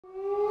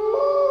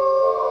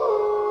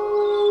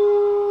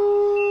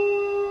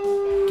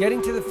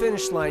Getting to the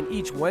finish line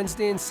each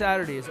Wednesday and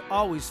Saturday is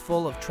always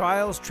full of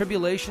trials,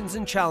 tribulations,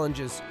 and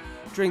challenges.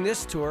 During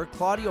this tour,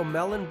 Claudio,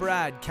 Mel, and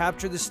Brad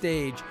capture the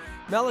stage.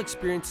 Mel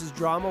experiences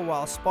drama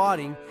while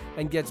spotting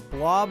and gets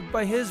blobbed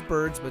by his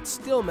birds, but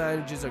still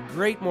manages a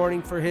great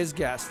morning for his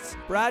guests.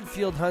 Brad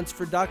field hunts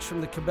for ducks from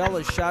the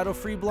Cabela's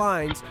shadow-free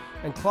blinds,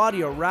 and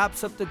Claudio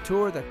wraps up the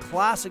tour with a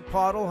classic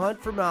pothole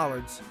hunt for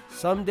mallards.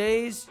 Some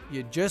days,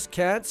 you just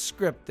can't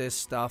script this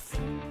stuff.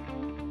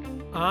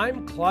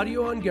 I'm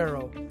Claudio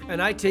Ongaro,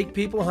 and I take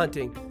people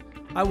hunting.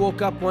 I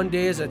woke up one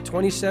day as a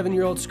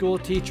 27-year-old school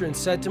teacher and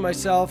said to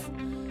myself,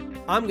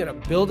 I'm gonna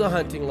build a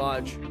hunting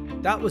lodge.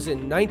 That was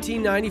in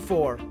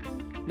 1994.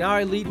 Now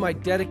I lead my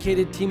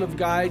dedicated team of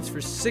guides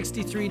for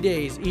 63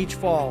 days each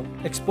fall,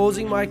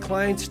 exposing my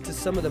clients to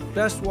some of the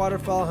best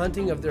waterfowl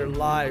hunting of their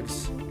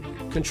lives.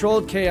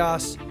 Controlled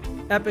chaos,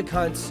 epic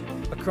hunts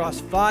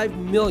across 5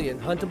 million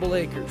huntable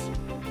acres.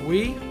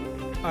 We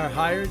are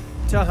hired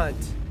to hunt.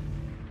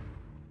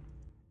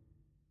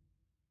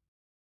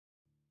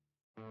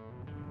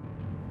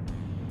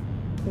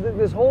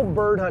 This whole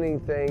bird hunting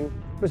thing,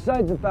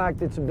 besides the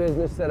fact it's a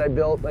business that I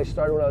built, I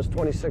started when I was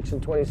 26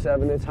 and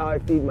 27, it's how I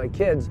feed my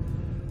kids.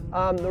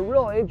 The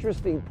real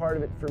interesting part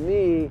of it for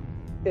me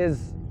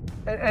is,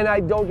 and I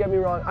don't get me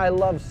wrong, I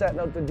love setting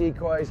out the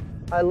decoys,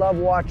 I love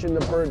watching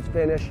the birds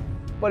finish,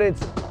 but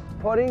it's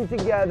putting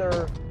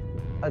together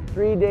a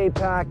 3-day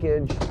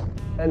package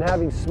and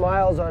having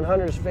smiles on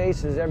hunters'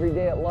 faces every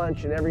day at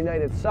lunch and every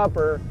night at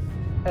supper,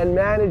 and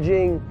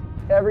managing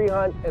every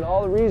hunt and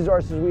all the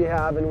resources we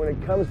have, and when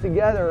it comes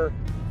together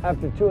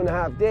after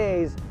 2.5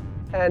 days,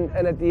 and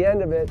at the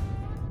end of it,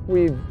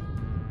 we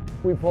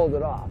pulled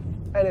it off.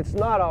 And it's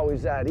not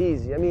always that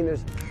easy. I mean,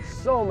 there's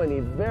so many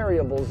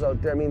variables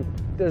out there. I mean,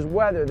 there's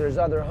weather, there's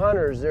other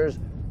hunters, there's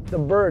the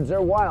birds,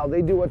 they're wild,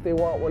 they do what they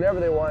want whenever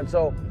they want.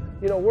 So,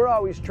 you know, we're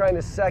always trying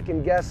to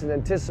second guess and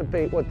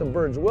anticipate what the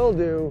birds will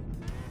do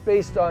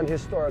based on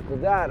historical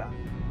data.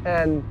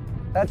 And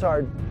that's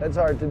hard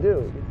to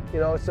do, you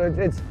know, so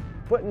it's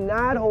putting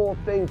that whole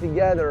thing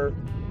together,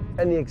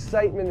 and the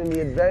excitement and the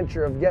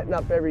adventure of getting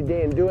up every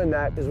day and doing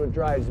that is what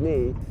drives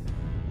me.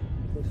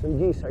 There's some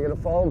geese, I gotta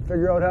follow them,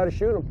 figure out how to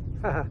shoot them.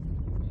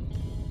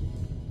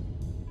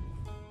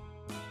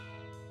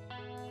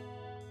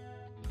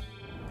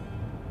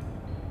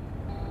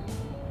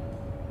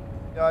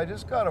 Yeah, I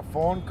just got a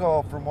phone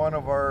call from one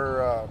of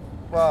our,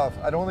 well,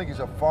 I don't think he's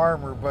a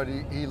farmer, but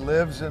he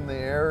lives in the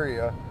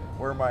area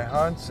where my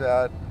hunt's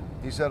at.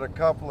 He said a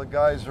couple of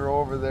guys are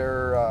over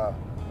there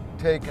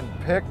taking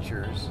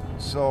pictures,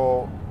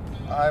 so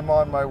I'm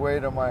on my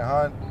way to my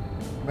hunt,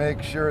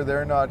 make sure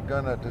they're not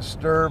gonna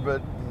disturb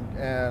it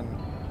and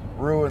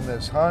ruin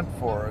this hunt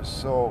for us.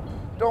 So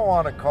don't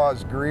want to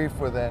cause grief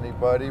with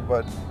anybody,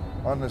 but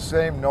on the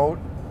same note,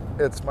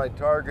 it's my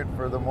target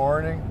for the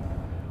morning,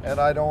 and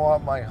I don't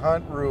want my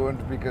hunt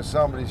ruined because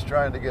somebody's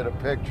trying to get a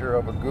picture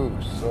of a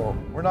goose. So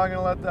we're not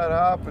gonna let that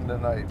happen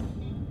tonight.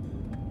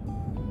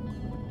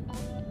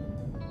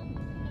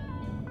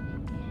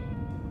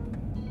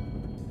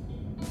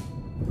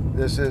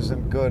 This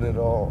isn't good at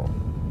all.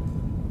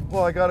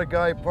 Well, I got a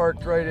guy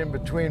parked right in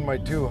between my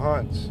two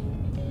hunts.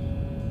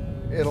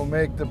 It'll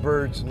make the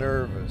birds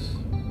nervous.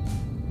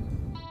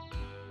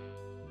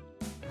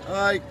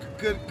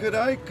 Could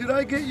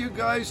I get you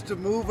guys to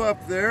move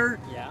up there?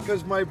 Yeah.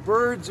 Because my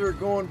birds are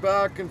going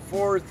back and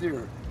forth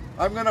here.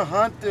 I'm gonna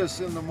hunt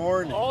this in the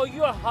morning. Oh,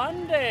 you're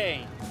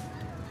hunting.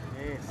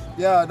 Yes.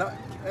 Yeah,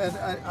 and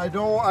I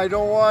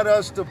don't want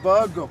us to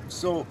bug them.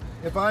 So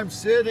if I'm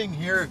sitting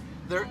here,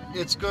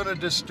 it's gonna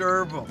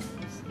disturb them.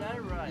 Is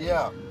that right?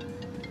 Yeah.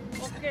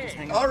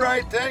 Okay. All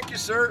right, thank you,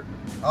 sir.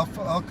 I'll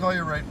call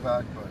you right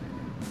back, bud.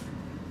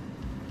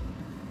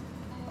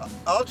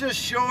 I'll just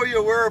show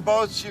you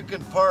whereabouts you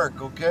can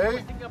park, okay? I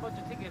was thinking about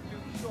to take a few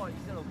shots.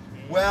 Is that okay?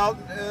 Well,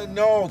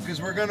 no,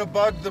 because we're gonna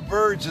bug the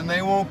birds and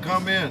they won't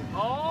come in. Oh.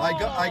 I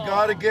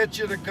gotta get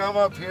you to come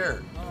up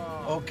here.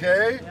 Oh.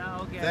 Okay? Yeah,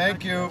 okay.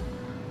 Thank you.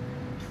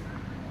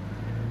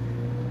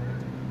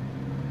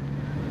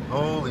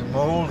 Holy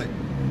moly.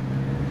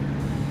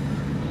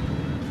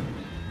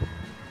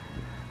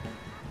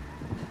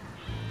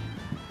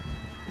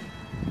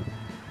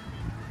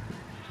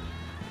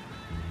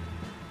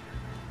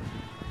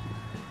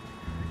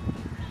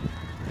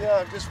 Yeah,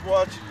 I'm just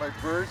watching my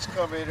birds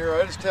come in here.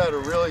 I just had a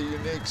really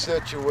unique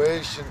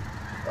situation.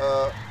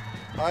 I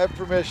have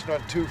permission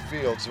on 2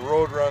 fields. The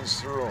road runs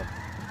through them.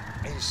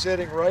 He's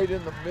sitting right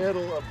in the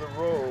middle of the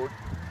road,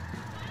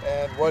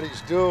 and what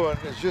he's doing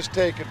is just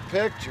taking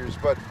pictures,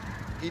 but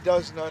he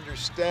doesn't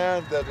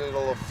understand that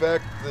it'll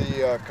affect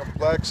the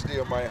complexity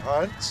of my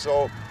hunt.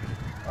 So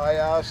I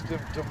asked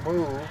him to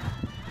move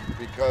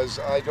because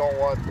I don't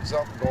want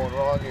something going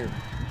wrong here.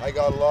 I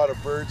got a lot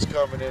of birds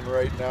coming in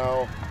right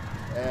now,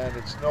 and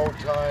it's no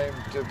time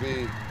to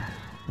be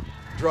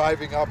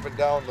driving up and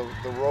down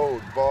the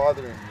road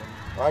bothering them.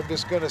 I'm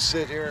just going to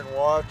sit here and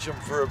watch them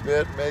for a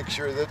bit, make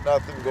sure that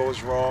nothing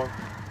goes wrong.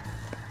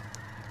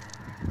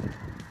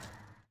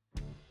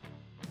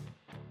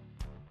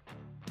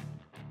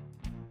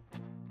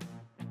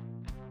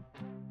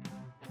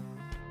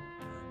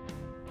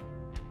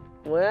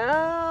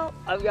 Well,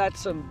 I've got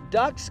some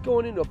ducks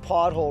going into a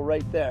pothole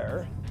right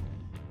there.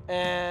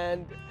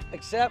 And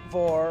except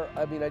for,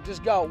 I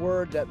just got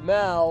word that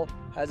Mel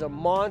has a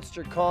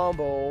monster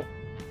combo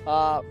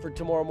for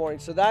tomorrow morning.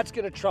 So that's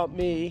going to trump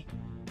me.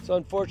 So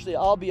unfortunately,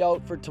 I'll be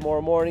out for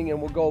tomorrow morning and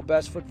we'll go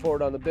best foot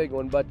forward on the big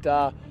one. But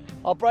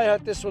I'll probably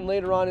hunt this one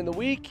later on in the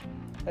week.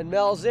 And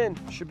Mel's in.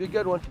 Should be a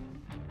good one.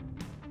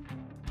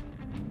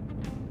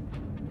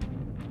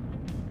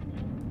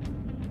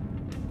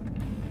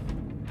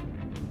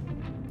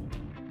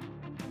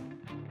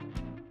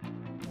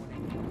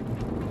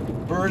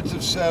 Birds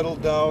have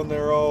settled down.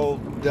 They're all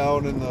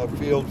down in the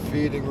field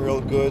feeding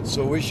real good,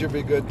 so we should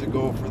be good to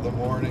go for the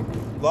morning.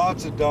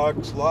 Lots of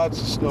ducks,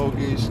 lots of snow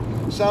geese,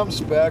 some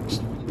specks,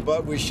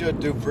 but we should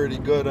do pretty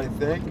good, I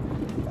think.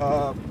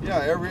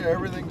 Yeah,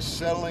 everything's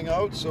settling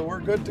out, so we're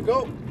good to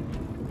go.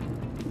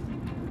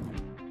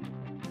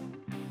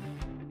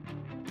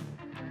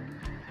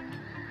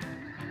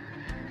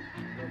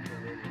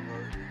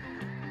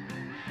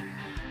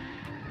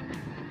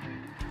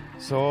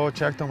 So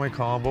checked on my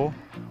combo,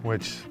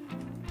 which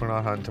we're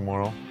not hunting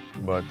tomorrow,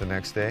 but the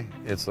next day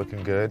it's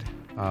looking good.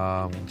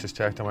 Just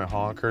checked on my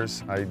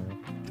honkers.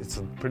 It's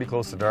pretty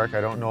close to dark.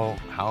 I don't know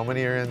how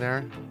many are in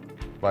there.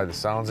 By the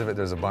sounds of it,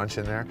 there's a bunch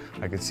in there.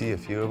 I could see a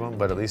few of them,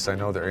 but at least I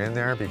know they're in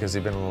there because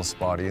they've been a little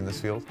spotty in this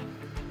field.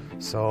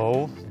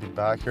 So be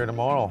back here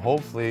tomorrow.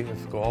 Hopefully,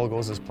 if all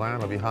goes as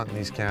planned, I'll be hunting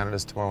these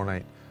Canadas tomorrow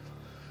night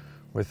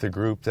with the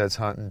group that's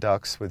hunting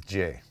ducks with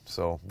Jay.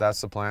 So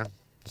that's the plan.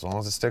 As long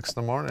as it sticks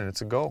in the morning,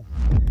 it's a go.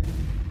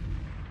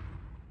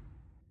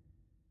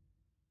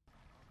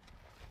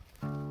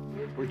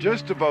 We're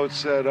just about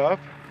set up.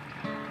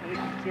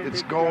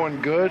 It's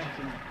going good.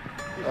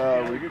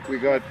 We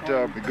got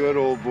the good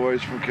old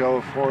boys from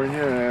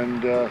California,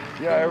 and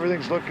yeah,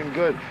 everything's looking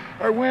good.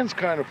 Our wind's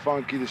kind of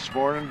funky this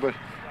morning, but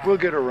we'll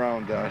get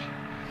around that.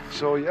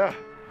 So yeah,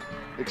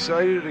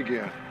 excited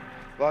again.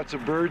 Lots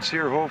of birds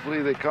here.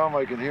 Hopefully they come.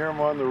 I can hear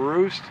them on the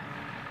roost.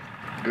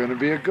 Gonna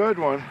be a good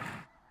one.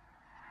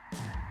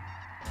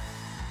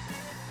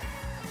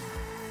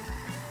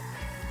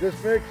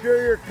 Just make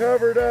sure you're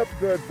covered up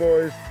good,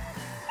 boys.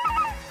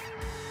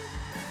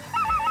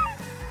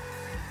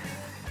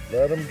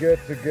 Let them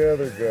get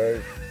together,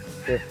 guys,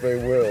 if they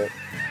will.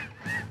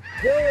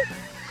 Kill it!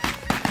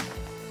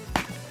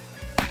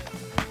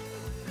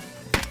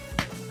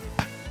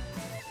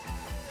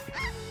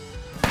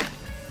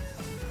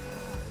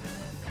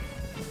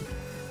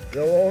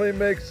 They'll only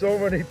make so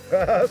many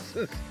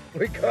passes.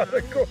 We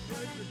gotta go.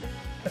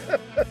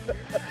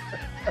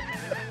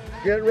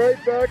 Get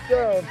right back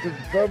down, because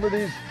some of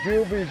these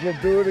jubies will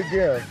do it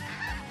again.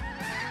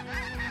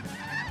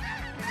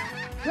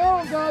 Kill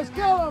them, guys,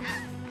 kill them!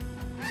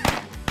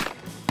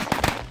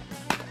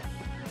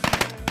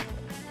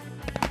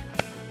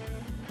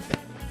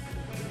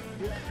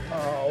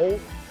 Ow.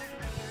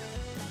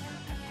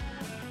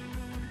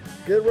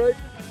 Get right,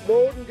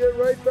 load and get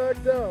right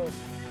back down.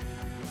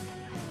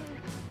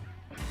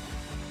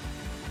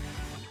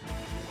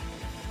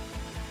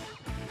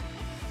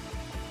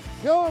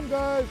 Kill him,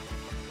 guys.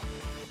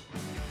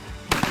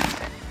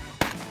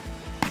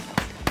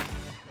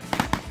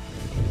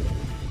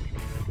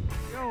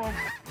 Kill him.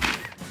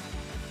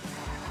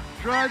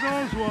 Try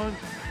those ones.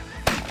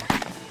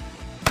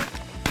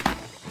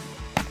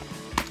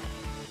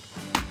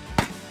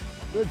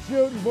 Good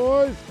shooting,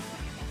 boys.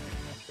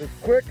 As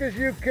quick as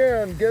you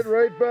can, get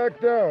right back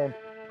down.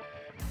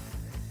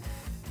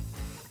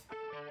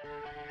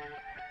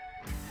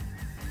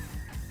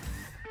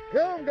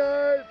 Kill 'em,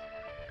 guys.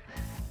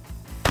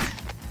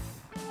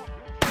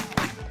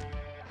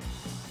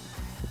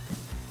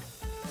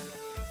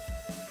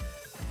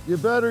 You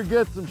better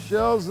get some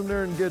shells in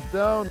there and get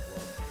down.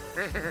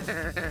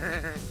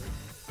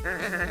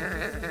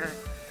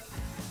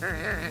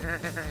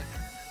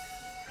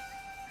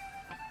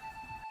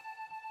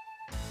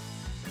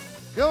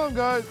 Kill him,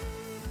 guys.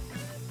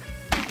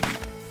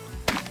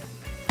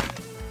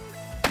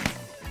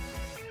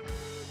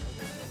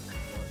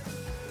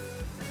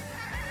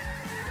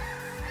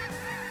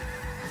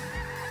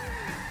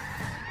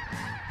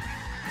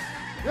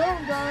 Kill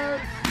him,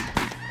 guys.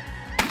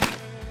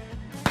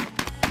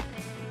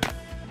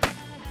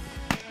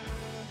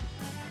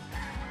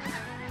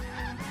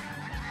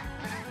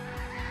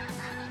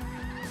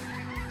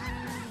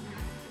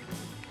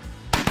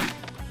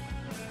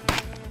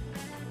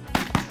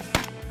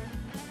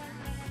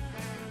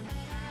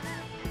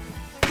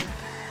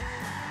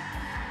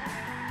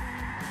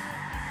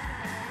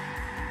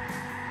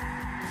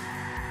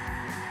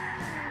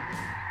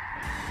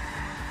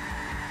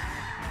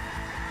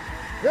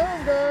 Kill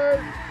him,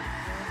 guys!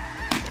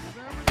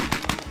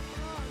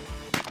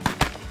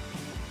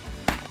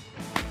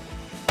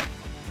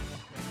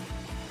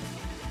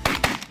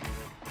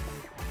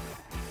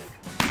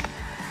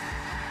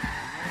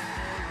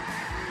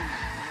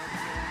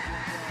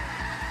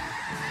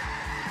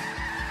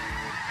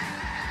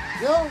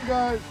 Kill him,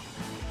 guys!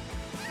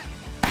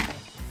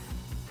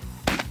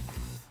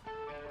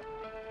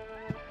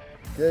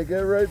 Okay, get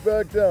right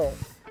back down.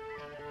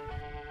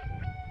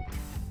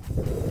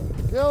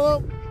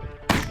 Yellow.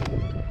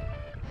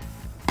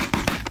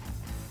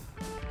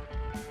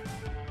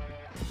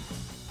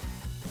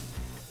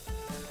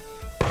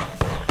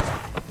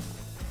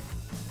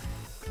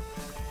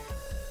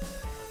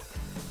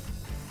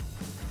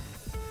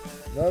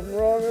 Nothing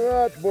wrong with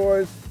that,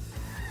 boys.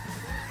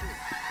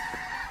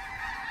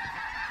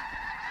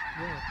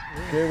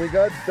 Okay, we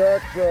got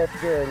ducks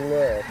off to our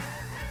left.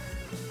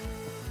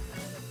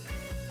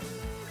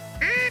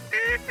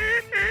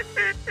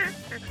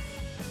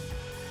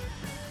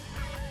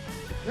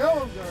 Kill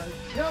them, guys,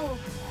 kill them.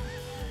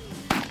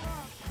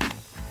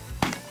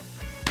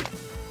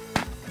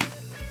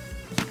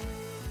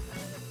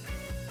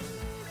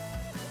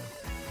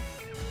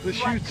 The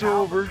shoot's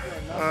over.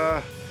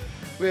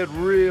 We had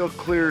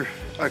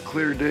a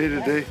clear day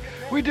today.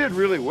 We did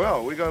really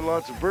well. We got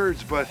lots of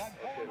birds, but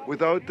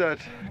without that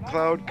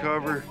cloud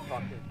cover,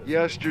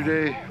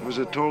 yesterday was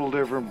a total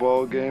different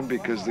ball game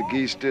because the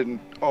geese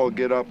didn't all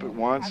get up at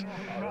once.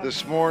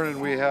 This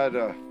morning we had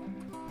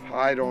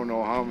I don't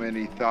know how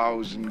many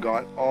thousand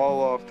got all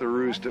off the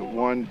roost at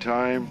one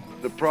time.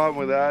 The problem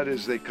with that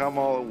is they come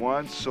all at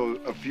once, so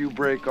a few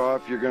break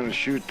off, you're going to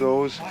shoot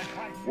those.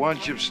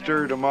 Once you've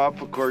stirred them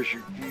up, of course,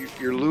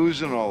 you're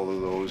losing all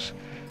of those.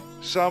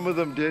 Some of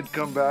them did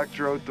come back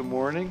throughout the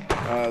morning.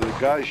 The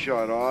guys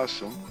shot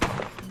awesome.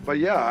 But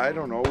yeah, I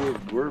don't know,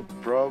 we're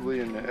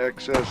probably in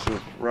excess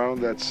of around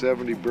that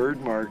 70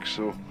 bird mark.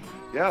 So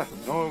yeah,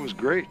 no, it was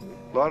great.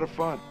 A lot of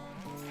fun.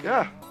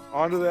 Yeah,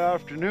 on to the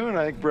afternoon.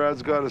 I think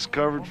Brad's got us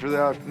covered for the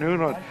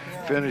afternoon. I'll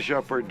finish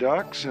up our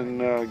ducks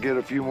and get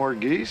a few more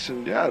geese,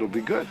 and yeah, it'll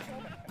be good.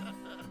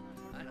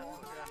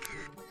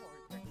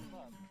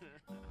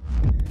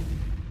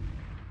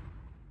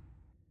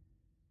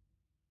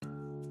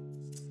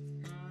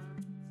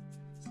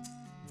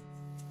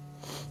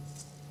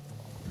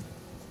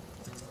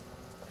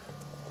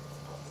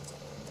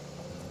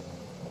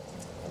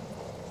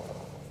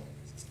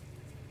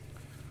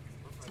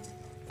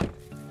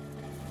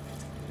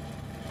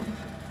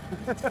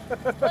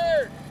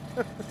 Bird!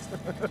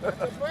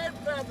 That's a bird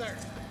feather!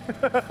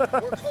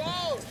 We're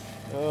close!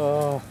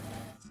 Oh.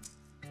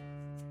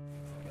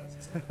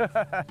 I'm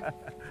gonna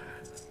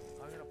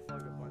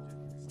plug a bunch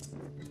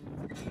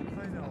of.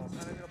 I know. I'm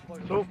gonna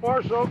plug. So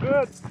far, so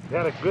good.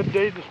 Had a good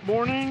day this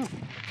morning.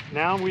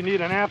 Now we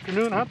need an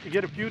afternoon hunt to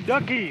get a few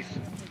duckies.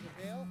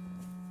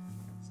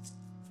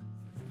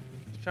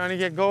 Just trying to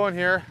get going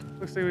here.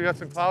 Looks like we got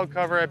some cloud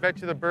cover. I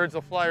bet you the birds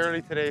will fly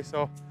early today.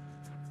 So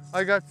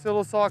I got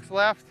silo socks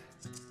left.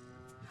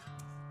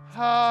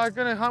 I'm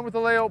gonna hunt with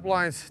the layout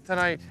blinds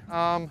tonight.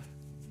 So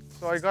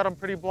I got them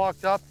pretty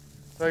blocked up.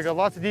 So I got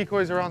lots of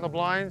decoys around the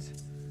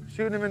blinds,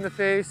 shooting them in the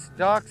face,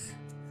 ducks,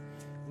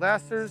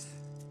 lessers,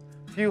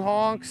 a few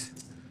honks,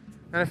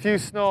 and a few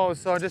snows.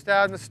 So I'm just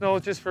adding the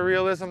snows just for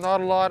realism.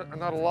 Not a lot,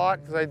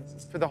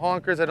 because for the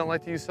honkers I don't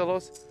like to use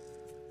silos.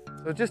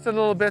 So just a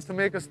little bit to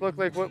make us look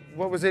like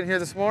what was in here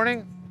this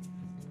morning.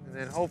 And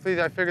then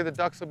hopefully I figure the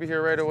ducks will be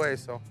here right away.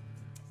 So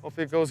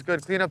hopefully it goes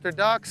good. Clean up their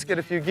ducks, get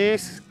a few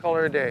geese, call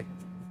her a day.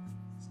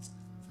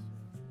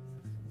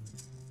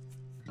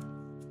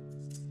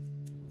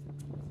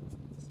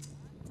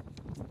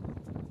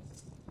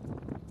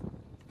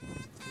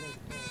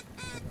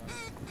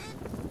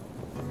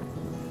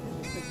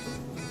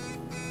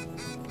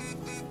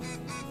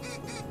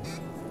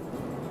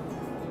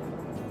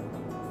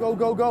 Go,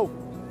 go, go.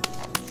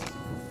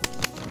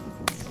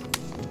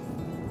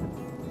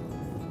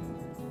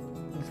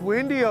 It's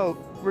windy out.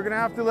 We're gonna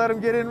have to let them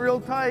get in real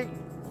tight.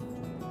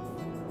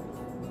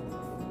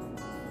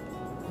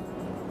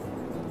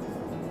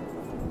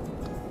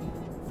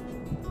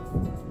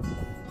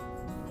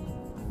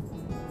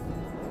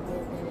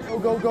 Go,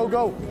 go, go,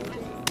 go.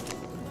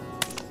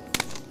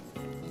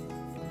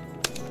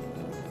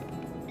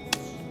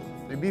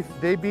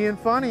 They being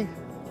funny.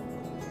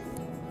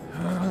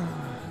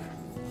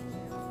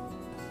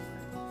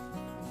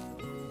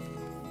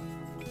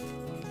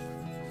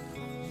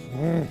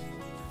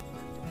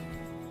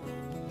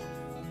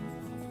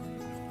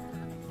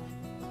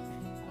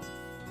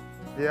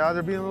 Yeah,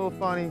 they're being a little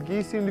funny.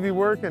 Geese seem to be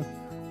working.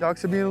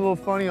 Ducks are being a little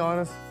funny on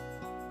us.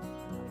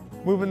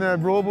 Moving the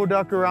robo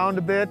duck around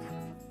a bit,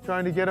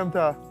 trying to get them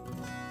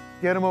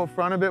out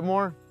front a bit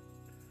more.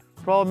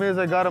 Problem is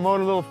I got them out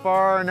a little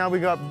far, and now we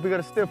got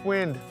a stiff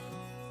wind.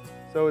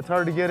 So it's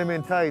hard to get them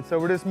in tight. So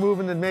we're just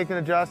moving and making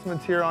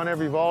adjustments here on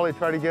every volley,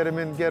 try to get them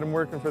in, get them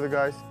working for the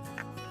guys.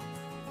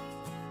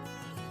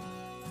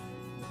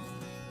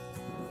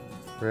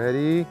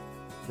 Ready,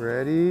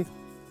 ready,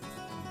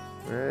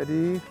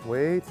 ready,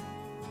 wait.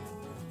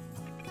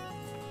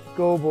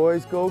 Go,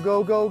 boys, go,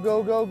 go, go,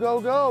 go, go, go,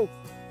 go.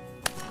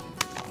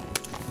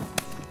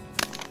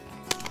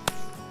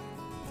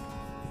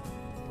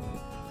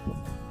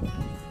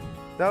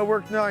 That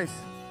worked nice.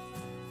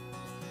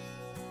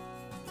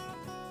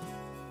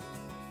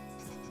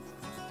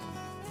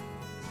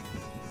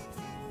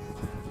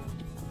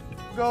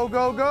 Go,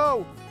 go,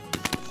 go.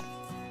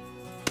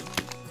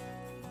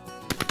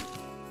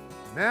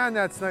 Man,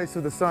 that's nice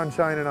with the sun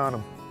shining on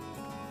them.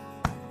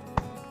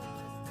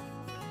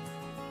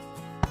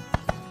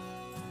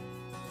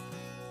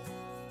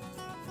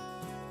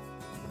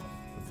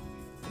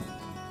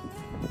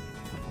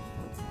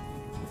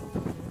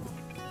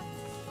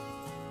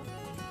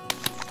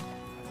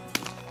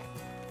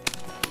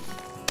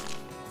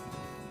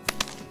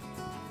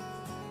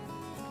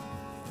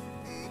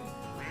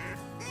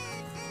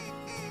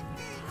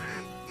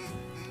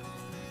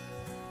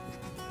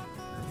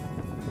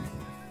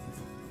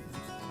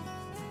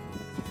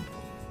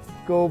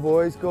 Go,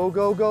 boys. Go,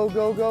 go, go,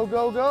 go, go,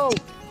 go, go.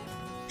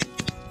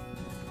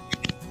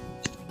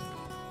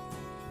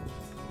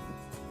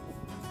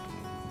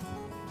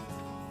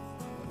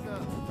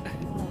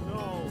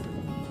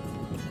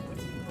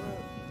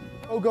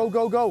 Go, go,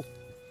 go, go.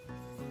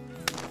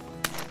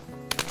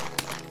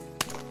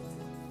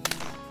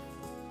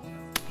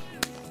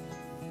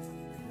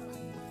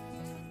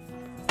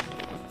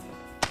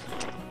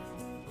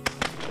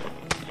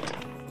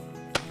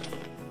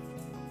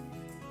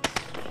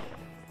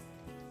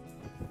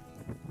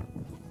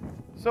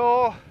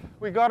 So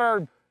we got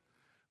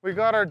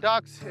our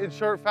ducks in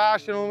short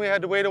fashion and we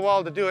had to wait a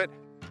while to do it.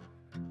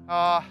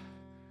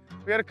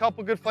 We had a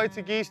couple good flights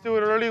of geese do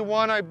it early.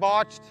 One I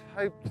botched,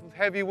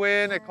 heavy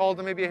wind, I called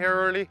them maybe a hair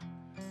early.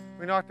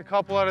 We knocked a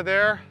couple out of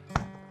there.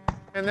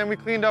 And then we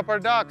cleaned up our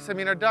ducks. I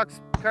mean, our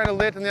ducks kind of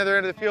lit on the other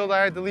end of the field.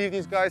 I had to leave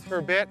these guys for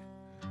a bit,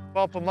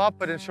 bump them up,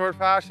 but in short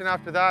fashion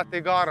after that,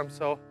 they got them.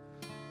 So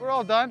we're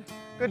all done.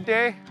 Good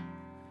day.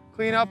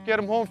 Clean up, get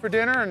them home for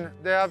dinner, and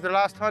they have their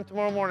last hunt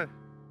tomorrow morning.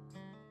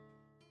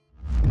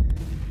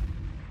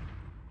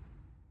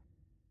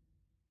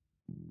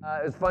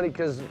 It's funny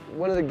because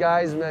one of the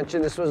guys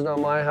mentioned, this wasn't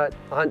on my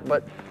hunt,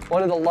 but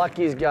one of the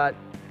luckies got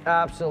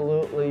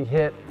absolutely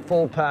hit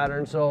full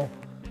pattern. So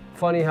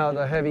funny how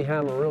the heavy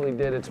hammer really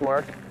did its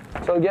mark.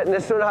 So I'm getting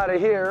this one out of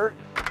here.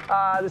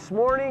 This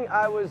morning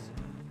I was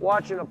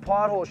watching a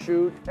pothole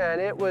shoot and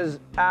it was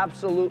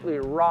absolutely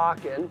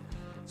rocking.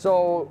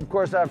 So of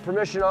course I have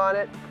permission on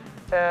it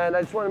and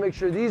I just want to make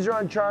sure these are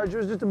on charge. It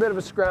was just a bit of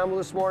a scramble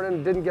this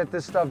morning, didn't get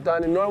this stuff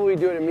done, and normally we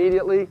do it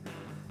immediately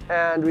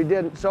and we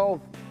didn't.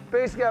 So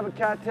basically I have a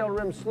cattail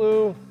rim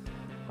slew.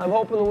 I'm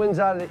hoping the wind's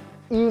out of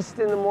the east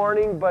in the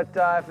morning, but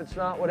if it's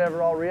not,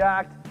 whatever, I'll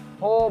react.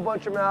 Whole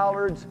bunch of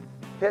mallards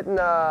hitting,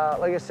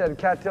 like I said,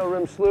 cattail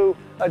rim slew.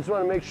 I just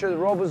want to make sure the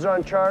robos are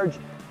on charge,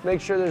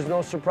 make sure there's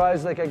no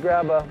surprise like I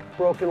grab a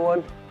broken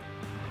one.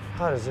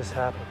 How does this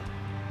happen?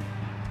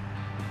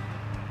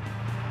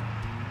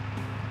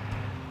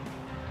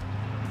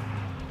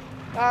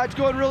 It's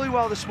going really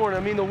well this morning.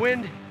 I mean, the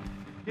wind,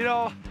 you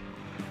know,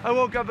 I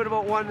woke up at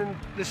about 1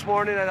 this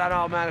morning and I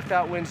thought, oh man, if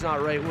that wind's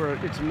not right,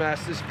 it's a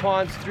mess. This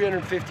pond's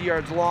 350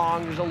 yards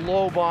long. There's a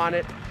lobe on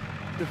it.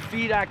 The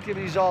feed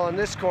activity's all in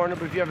this corner,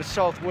 but if you have a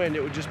south wind,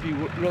 it would just be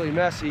really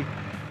messy.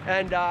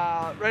 And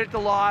right at the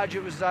lodge,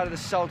 it was out of the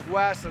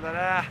southwest. I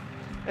thought,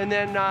 And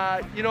then,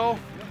 you know,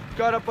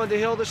 got up on the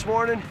hill this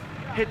morning,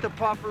 hit the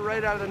puffer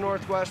right out of the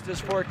northwest as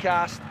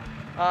forecast.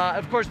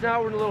 Of course,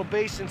 now we're in a little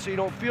basin, so you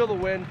don't feel the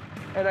wind.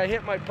 And I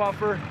hit my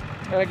puffer,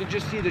 and I can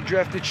just see the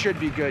drift. It should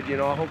be good, you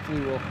know.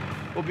 Hopefully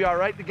we'll be all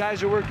right. The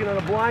guys are working on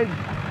a blind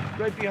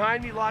right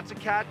behind me, lots of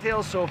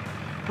cattails, so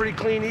pretty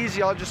clean,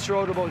 easy. I'll just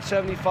throw out about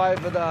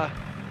 75 of the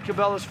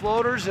Cabela's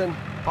floaters, and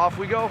off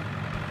we go.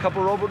 A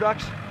couple robo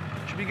ducks,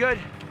 should be good.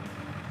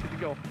 Good to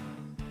go.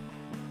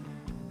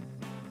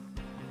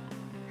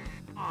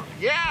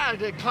 Yeah,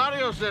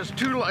 Claudio says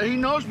he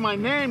knows my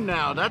name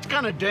now. That's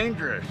kind of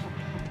dangerous.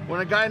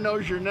 When a guy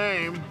knows your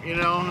name, you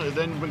know,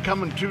 then been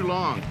coming too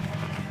long.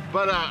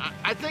 But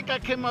I think I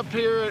came up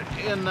here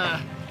in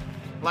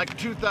like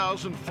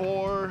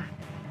 2004.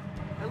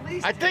 At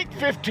least. I think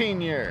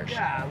 15 years.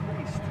 Yeah, at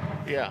least.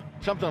 Yeah,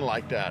 something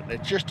like that.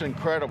 It's just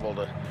incredible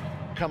to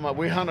come up.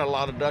 We hunt a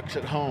lot of ducks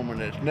at home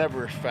and it's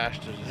never as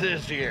fast as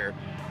this here.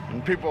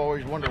 And people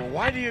always wonder,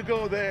 why do you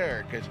go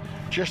there? Because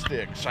just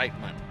the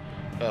excitement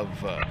of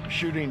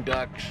shooting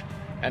ducks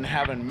and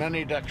having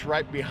many ducks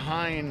right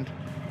behind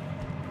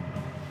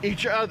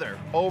each other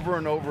over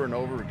and over and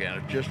over again.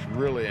 It's just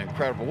really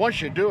incredible.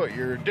 Once you do it,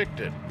 you're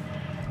addicted.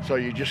 So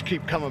you just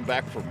keep coming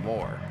back for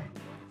more.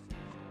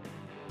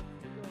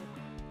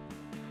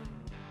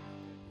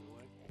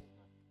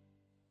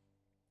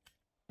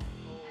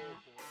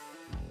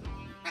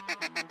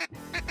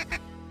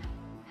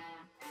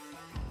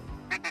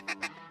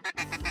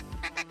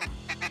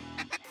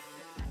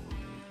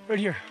 Right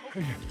here,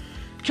 right here.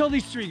 Kill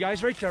these three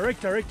guys, right there, right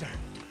there, right there.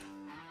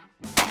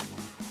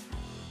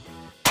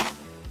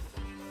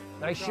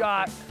 Nice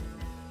shot.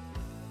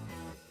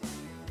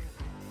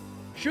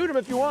 Shoot him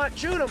if you want,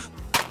 shoot him.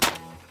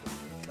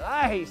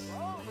 Nice.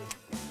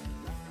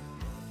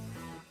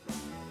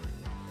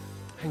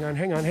 Hang on,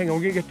 hang on, hang on,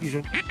 we're gonna get these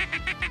in.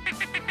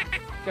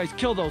 Guys,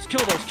 kill those,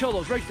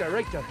 right there,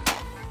 right there.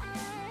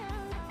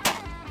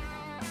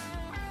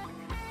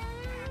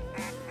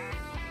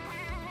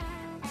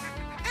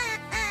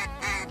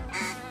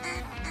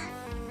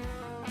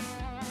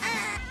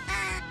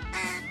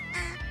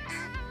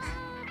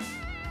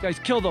 Guys,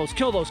 kill those,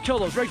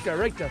 right there,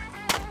 right there.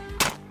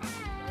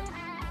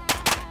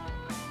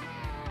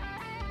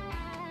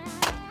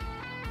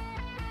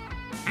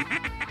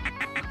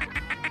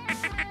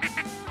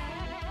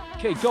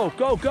 Okay, go,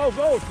 go, go,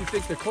 go. If you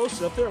think they're close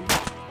enough there.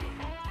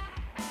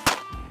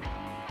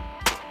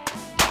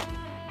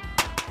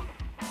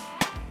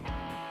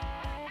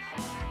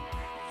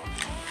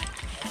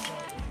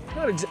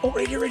 Oh,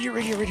 right here, right here,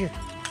 right here, right here.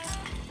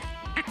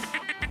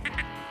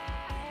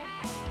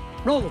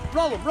 Roll them,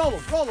 roll them, roll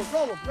them, roll them,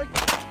 roll them, right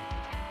there.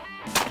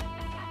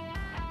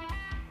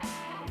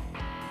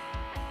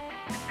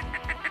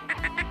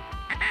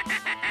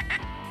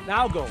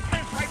 Now go.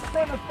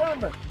 Right in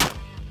front of it.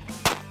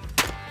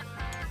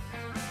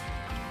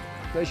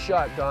 Nice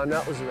shot, Don.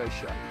 That was a nice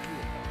shot.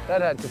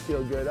 That had to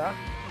feel good, huh?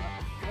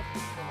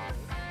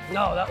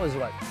 No, that was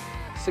what?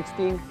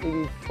 16,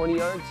 maybe 20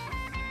 yards?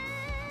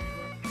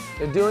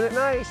 They're doing it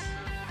nice.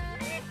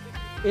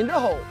 In the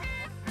hole.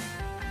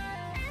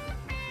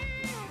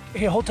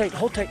 Hey, hold tight,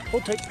 hold tight,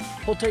 hold tight,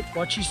 hold tight.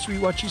 Watch these three,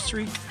 watch these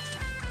three.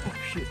 Oh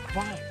shit,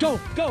 5. Go,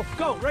 go,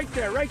 go, right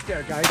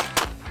there, guys.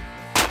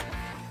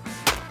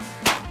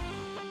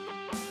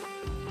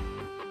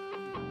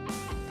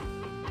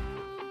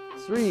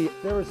 Three,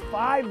 there was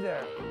 5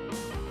 there.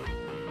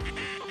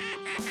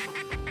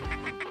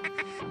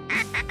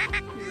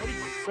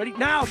 Ready?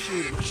 Now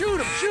shoot him, shoot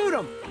him, shoot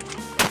him.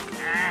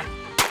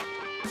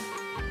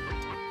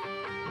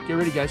 Get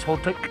ready, guys,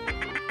 hold tight.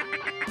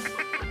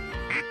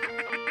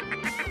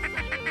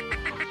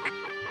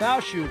 Now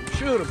shoot him,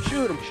 shoot him,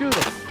 shoot him, shoot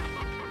him.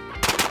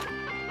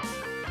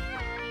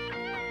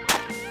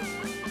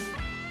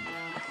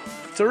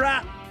 It's a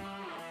wrap.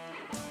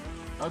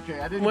 Okay,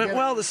 I didn't Went get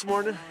well this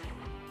morning.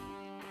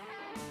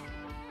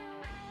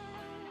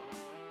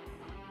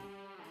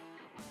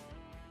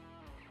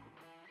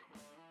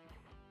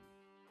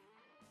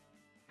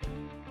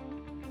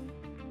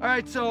 All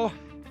right, so,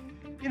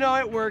 you know,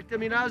 it worked. I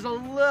mean, I was a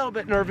little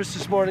bit nervous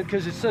this morning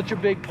because it's such a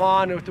big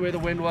pond with the way the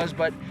wind was,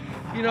 but,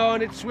 you know,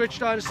 and it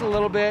switched on us a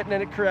little bit and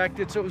then it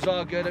corrected, so it was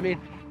all good. I mean,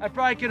 I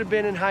probably could have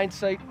been, in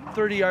hindsight,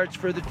 30 yards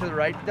further to the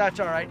right. That's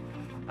all right.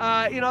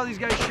 You know, these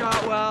guys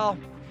shot well.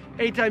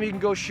 Anytime you can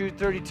go shoot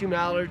 32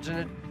 mallards in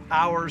an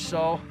hour or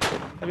so,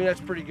 I mean,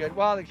 that's pretty good.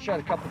 Well, they shot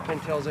a couple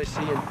pintails I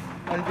see, and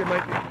I think they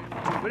might be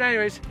too. But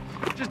anyways,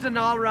 just an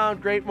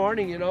all-around great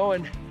morning, you know,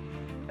 and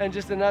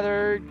just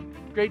another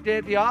great day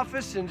at the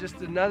office and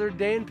just another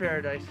day in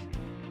paradise.